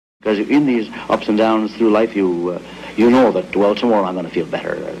Because in these ups and downs through life, you know that, well, tomorrow I'm going to feel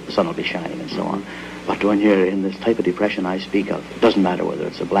better, the sun will be shining, and so on. But when you're in this type of depression I speak of, it doesn't matter whether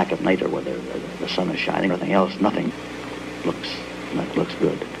it's a black of night or whether the sun is shining or anything else, nothing looks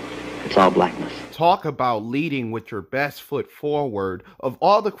good. It's all blackness. Talk about leading with your best foot forward. Of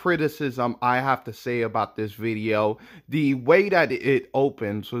all the criticism I have to say about this video, the way that it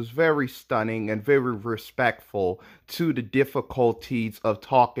opens was very stunning and very respectful to the difficulties of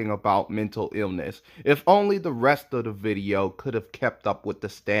talking about mental illness. If only the rest of the video could have kept up with the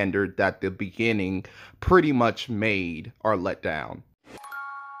standard that the beginning pretty much made or let down.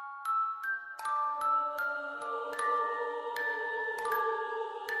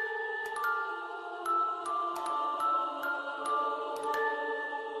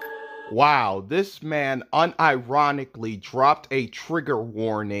 Wow, this man unironically dropped a trigger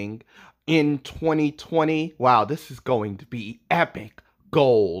warning in 2020. Wow, this is going to be epic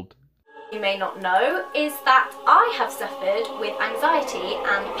gold. You may not know is that I have suffered with anxiety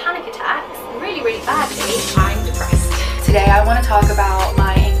and panic attacks really badly. I'm depressed. Today I want to talk about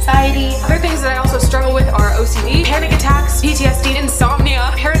my anxiety. Other things that I also struggle with are OCD, panic attacks, PTSD,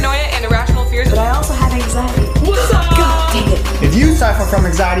 insomnia, paranoia, and irrational fears. But I also have anxiety. What's up? God dang it. If you suffer from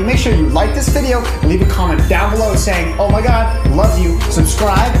anxiety, make sure you like this video and leave a comment down below saying, oh my god, love you,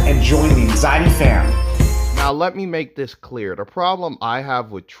 subscribe, and join the Anxiety fam. Now, let me make this clear. The problem I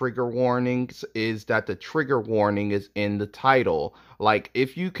have with trigger warnings is that the trigger warning is in the title. Like,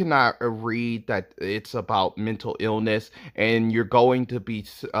 if you cannot read that it's about mental illness and you're going to be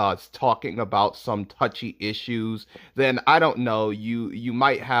talking about some touchy issues, then I don't know, you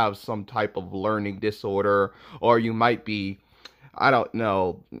might have some type of learning disorder, or you might be, I don't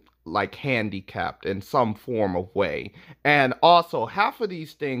know, like handicapped in some form of way. And also, half of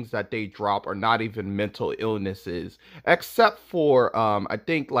these things that they drop are not even mental illnesses, except for I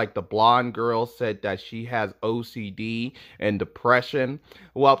think like the blonde girl said that she has OCD and depression.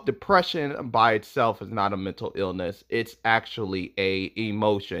 Well, depression by itself is not a mental illness. It's actually a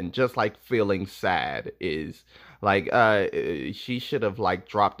emotion, just like feeling sad is. Like she should have like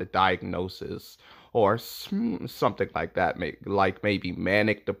dropped a diagnosis or something like that, like maybe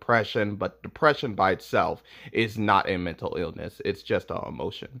manic depression, but depression by itself is not a mental illness, it's just an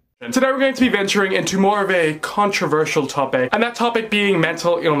emotion. Today we're going to be venturing into more of a controversial topic, and that topic being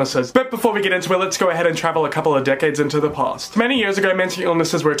mental illnesses. But before we get into it, let's go ahead and travel a couple of decades into the past. Many years ago, mental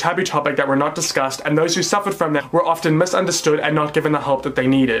illnesses were a taboo topic that were not discussed, and those who suffered from them were often misunderstood and not given the help that they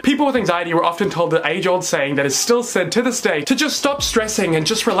needed. People with anxiety were often told the age-old saying that is still said to this day to just stop stressing and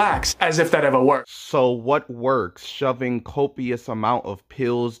just relax, as if that ever worked. So what works? Shoving copious amount of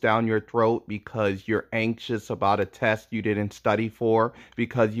pills down your throat because you're anxious about a test you didn't study for,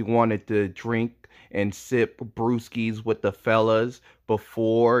 because you wanted to drink and sip brewskis with the fellas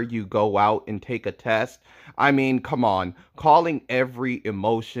before you go out and take a test? I mean, come on. Calling every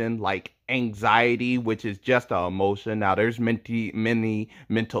emotion like anxiety, which is just an emotion. Now, there's many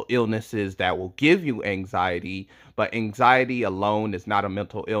mental illnesses that will give you anxiety, but anxiety alone is not a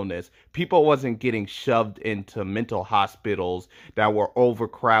mental illness. People wasn't getting shoved into mental hospitals that were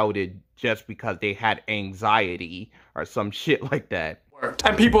overcrowded just because they had anxiety or some shit like that.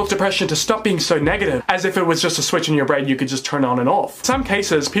 And people with depression to stop being so negative, as if it was just a switch in your brain you could just turn on and off. In some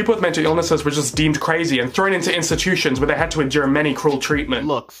cases, people with mental illnesses were just deemed crazy and thrown into institutions where they had to endure many cruel treatment.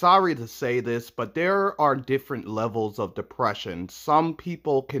 Look, sorry to say this, but there are different levels of depression. Some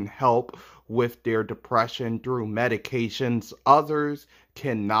people can help with their depression through medications. Others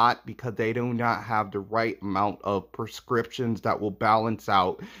cannot because they do not have the right amount of prescriptions that will balance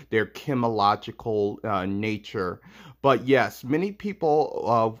out their chemological nature. But yes, many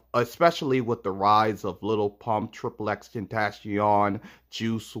people, especially with the rise of Lil Pump, Triple X Tentacion,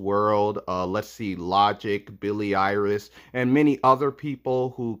 Juice WRLD, let's see, Logic, Billie Eilish, and many other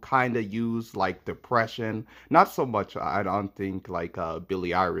people who kind of use like depression, not so much, I don't think, like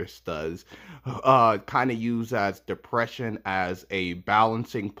Billie Eilish does, kind of use as depression as a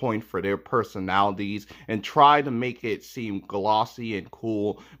balancing point for their personalities and try to make it seem glossy and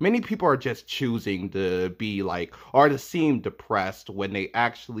cool. Many people are just choosing to be like, or to seem depressed when they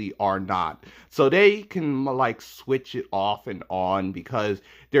actually are not. So they can like switch it off and on because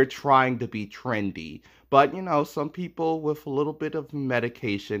they're trying to be trendy. But, you know, some people with a little bit of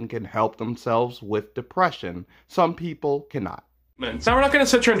medication can help themselves with depression. Some people cannot. Now, we're not going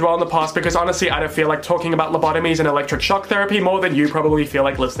to sit here and dwell on the past because honestly I don't feel like talking about lobotomies and electric shock therapy more than you probably feel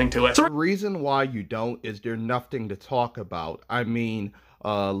like listening to it. The reason why you don't is there's nothing to talk about. I mean,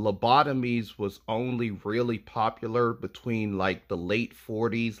 lobotomies was only really popular between like the late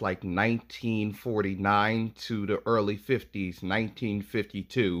 40s, like 1949 to the early 50s,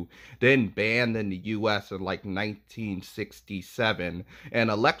 1952, then banned in the US in like 1967, and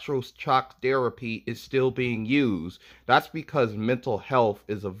electroshock therapy is still being used. That's because mental health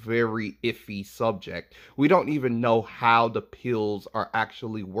is a very iffy subject. We don't even know how the pills are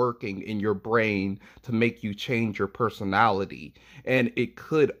actually working in your brain to make you change your personality, and it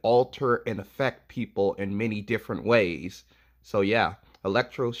could alter and affect people in many different ways. So yeah,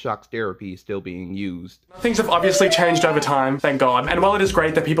 electroshock therapy is still being used. Things have obviously changed over time, thank God. And while it is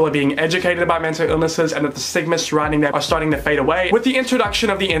great that people are being educated about mental illnesses and that the stigmas surrounding them are starting to fade away, with the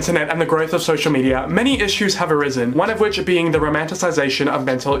introduction of the internet and the growth of social media, many issues have arisen, one of which being the romanticization of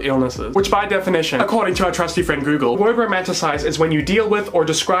mental illnesses. Which by definition, according to our trusty friend Google, the word romanticize is when you deal with or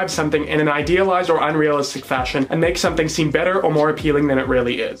describe something in an idealized or unrealistic fashion and make something seem better or more appealing than it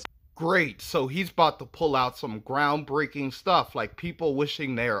really is. Great, so he's about to pull out some groundbreaking stuff, like people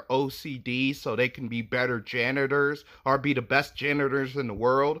wishing they're OCD so they can be better janitors or be the best janitors in the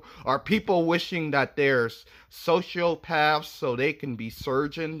world, or people wishing that they're sociopaths so they can be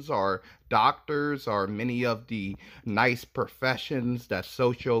surgeons or doctors or many of the nice professions that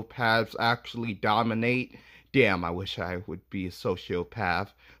sociopaths actually dominate. Damn, I wish I would be a sociopath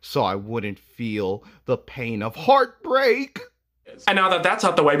so I wouldn't feel the pain of heartbreak. And now that that's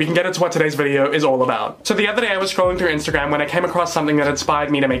out the way, we can get into what today's video is all about. So the other day I was scrolling through Instagram when I came across something that inspired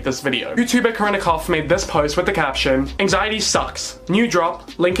me to make this video. YouTuber Corinna Kopf made this post with the caption, "Anxiety sucks. New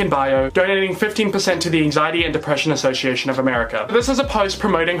drop, link in bio, donating 15% to the Anxiety and Depression Association of America." This is a post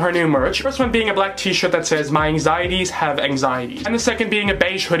promoting her new merch. The first one being a black t-shirt that says, "My anxieties have anxiety." And the second being a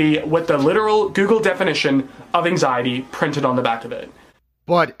beige hoodie with the literal Google definition of anxiety printed on the back of it.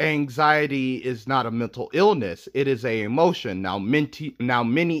 But anxiety is not a mental illness. It is an emotion. Now,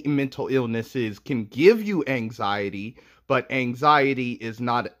 many mental illnesses can give you anxiety, but anxiety is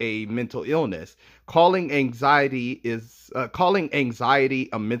not a mental illness. Calling anxiety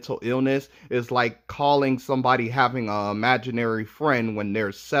a mental illness is like calling somebody having an imaginary friend when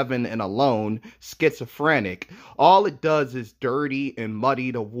they're 7 and alone schizophrenic. All it does is dirty and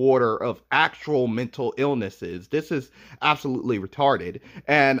muddy the water of actual mental illnesses. This is absolutely retarded.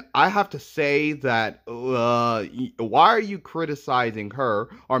 And I have to say that why are you criticizing her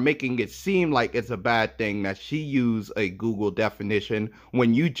or making it seem like it's a bad thing that she used a Google definition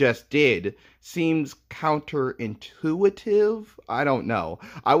when you just did? Seems counterintuitive. I don't know.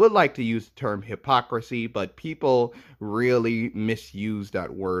 I would like to use the term hypocrisy, but people really misuse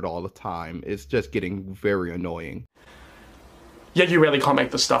that word all the time. It's just getting very annoying. Yeah, you really can't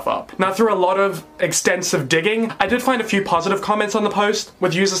make this stuff up. Now, through a lot of extensive digging, I did find a few positive comments on the post,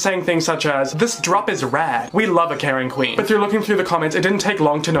 with users saying things such as, "This drop is rad. We love a caring queen." But through looking through the comments, it didn't take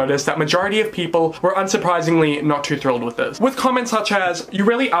long to notice that majority of people were unsurprisingly not too thrilled with this. With comments such as, "You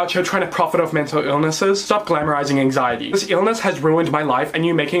really out here trying to profit off mental illnesses? Stop glamorizing anxiety. This illness has ruined my life and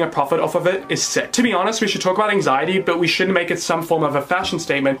you making a profit off of it is sick. To be honest, we should talk about anxiety, but we shouldn't make it some form of a fashion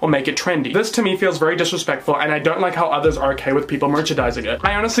statement or make it trendy. This to me feels very disrespectful and I don't like how others are okay with people merchandising it."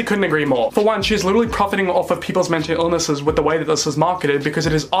 I honestly couldn't agree more. For one, she's literally profiting off of people's mental illnesses with the way that this is marketed because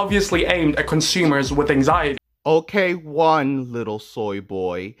it is obviously aimed at consumers with anxiety. Okay, one little soy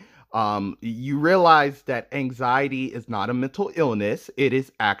boy. You realize that anxiety is not a mental illness. It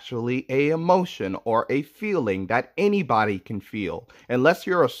is actually an emotion or a feeling that anybody can feel. Unless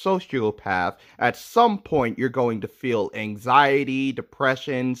you're a sociopath, at some point you're going to feel anxiety,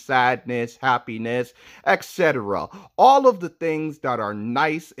 depression, sadness, happiness, etc. All of the things that are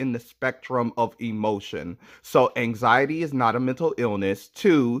nice in the spectrum of emotion. So anxiety is not a mental illness.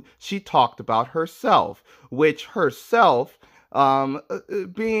 Two, she talked about herself, which herself,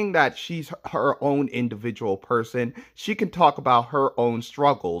 being that she's her own individual person, she can talk about her own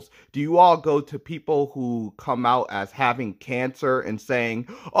struggles. Do you all go to people who come out as having cancer and saying,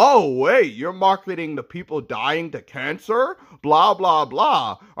 "Oh, wait, you're marketing the people dying to cancer? Blah, blah,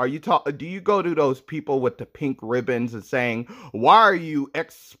 blah." Do you go to those people with the pink ribbons and saying, "Why are you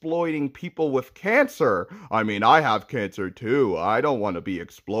exploiting people with cancer? I mean, I have cancer too. I don't want to be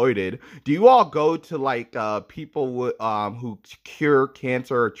exploited." Do you all go to like people who cure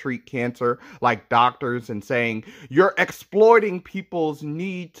cancer or treat cancer, like doctors, and saying, "You're exploiting people's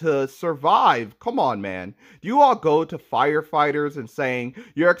need to survive"? Come on, man. Do you all go to firefighters and saying,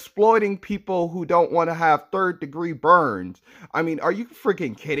 "You're exploiting people who don't want to have third-degree burns"? I mean, are you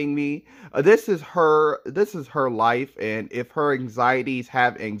freaking kidding me? This is her life, and if her anxieties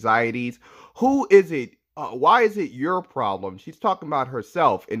have anxieties, who is it why is it your problem? She's talking about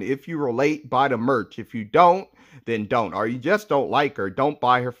herself. And if you relate, buy the merch. If you don't, then don't. Or you just don't like her, don't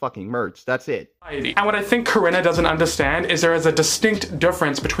buy her fucking merch. That's it. And what I think Corinna doesn't understand is there is a distinct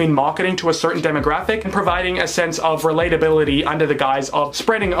difference between marketing to a certain demographic and providing a sense of relatability under the guise of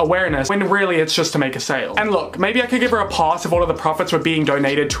spreading awareness, when really it's just to make a sale. And look, maybe I could give her a pass if all of the profits were being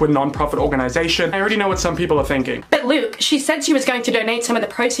donated to a non-profit organization. I already know what some people are thinking. But Luke, she said she was going to donate some of the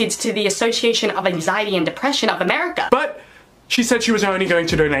proceeds to the Association of Anxiety and Depression of America. But she said she was only going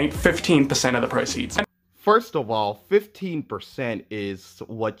to donate 15% of the proceeds. First of all, 15% is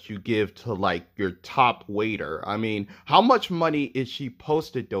what you give to like your top waiter. I mean, how much money is she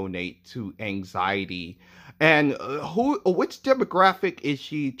supposed to donate to anxiety? And which demographic is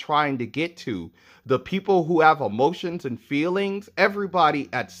she trying to get to? The people who have emotions and feelings? Everybody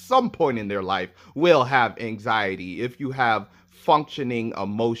at some point in their life will have anxiety. If you have functioning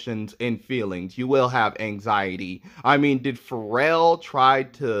emotions and feelings, you will have anxiety. I mean, did Pharrell try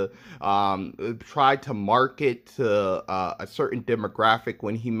to market to a certain demographic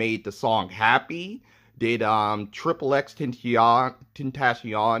when he made the song Happy? Did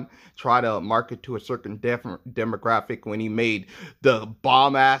XXXTentacion try to market to a certain demographic when he made the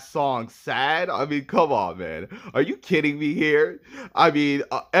bomb-ass song Sad? I mean, come on, man. Are you kidding me here? I mean,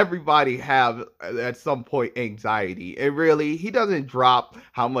 everybody have, at some point, anxiety. And really, he doesn't drop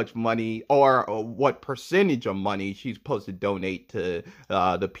how much money or what percentage of money she's supposed to donate to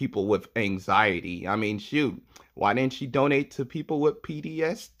the people with anxiety. I mean, shoot. Why didn't she donate to people with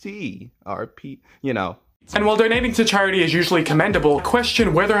PTSD or you know? And while donating to charity is usually commendable,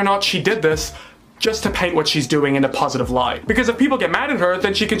 question whether or not she did this just to paint what she's doing in a positive light. Because if people get mad at her,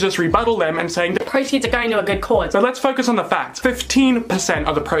 then she can just rebuttal them and saying the proceeds are going to a good cause. So let's focus on the facts. 15%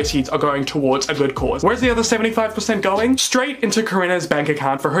 of the proceeds are going towards a good cause. Where's the other 75% going? Straight into Corinna's bank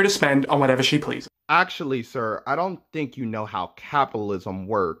account for her to spend on whatever she pleases. Actually, sir, I don't think you know how capitalism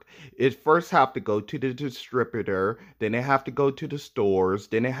works. It first have to go to the distributor, then they have to go to the stores,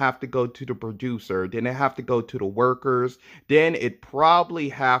 then they have to go to the producer, then they have to go to the workers, then it probably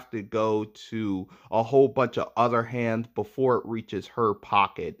have to go to a whole bunch of other hands before it reaches her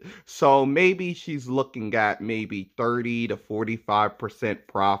pocket. So maybe she's looking at maybe 30 to 45%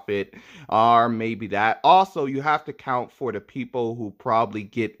 profit, or maybe that. Also, you have to count for the people who probably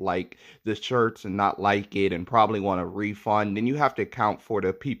get like the shirts and not like it and probably want a refund. Then you have to account for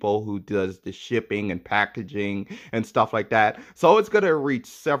the people who does the shipping and packaging and stuff like that. So it's going to reach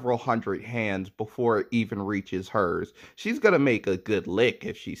several hundred hands before it even reaches hers. She's going to make a good lick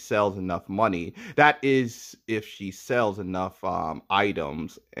if she sells enough money. That is, if she sells enough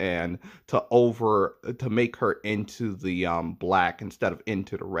items and to make her into the black instead of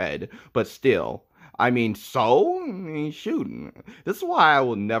into the red. But still, I mean, shoot. This is why I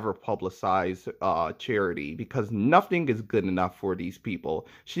will never publicize charity, because nothing is good enough for these people.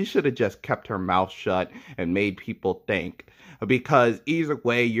 She should have just kept her mouth shut and made people think. Because either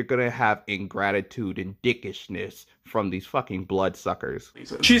way, you're going to have ingratitude and dickishness from these fucking bloodsuckers.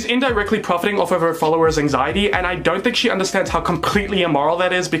 She's indirectly profiting off of her followers' anxiety, and I don't think she understands how completely immoral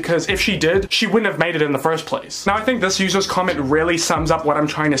that is, because if she did, she wouldn't have made it in the first place. Now, I think this user's comment really sums up what I'm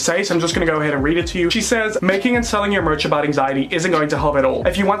trying to say, so I'm just gonna go ahead and read it to you. She says, making and selling your merch about anxiety isn't going to help at all.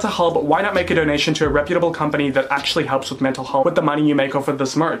 If you want to help, why not make a donation to a reputable company that actually helps with mental health with the money you make off of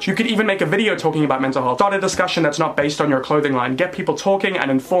this merch? You could even make a video talking about mental health, start a discussion that's not based on your clothing line, get people talking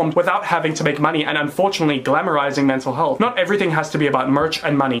and informed without having to make money and unfortunately glamorizing mental health. Not everything has to be about merch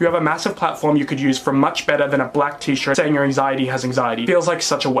and money. You have a massive platform you could use for much better than a black t-shirt saying your anxiety has anxiety. Feels like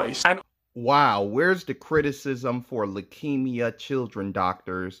such a waste. And wow, where's the criticism for leukemia children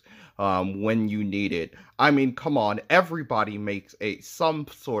doctors when you need it? I mean, come on, everybody makes some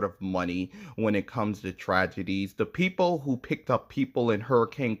sort of money when it comes to tragedies. The people who picked up people in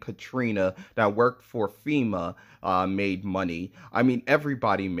Hurricane Katrina that worked for FEMA made money. I mean,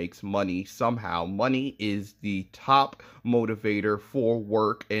 everybody makes money somehow. Money is the top motivator for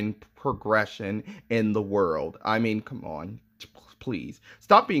work and progression in the world. I mean, come on. Please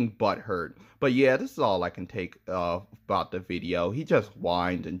stop being butthurt. But yeah, this is all I can take about the video. He just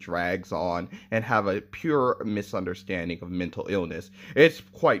whines and drags on and have a pure misunderstanding of mental illness. It's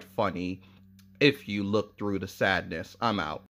quite funny if you look through the sadness. I'm out.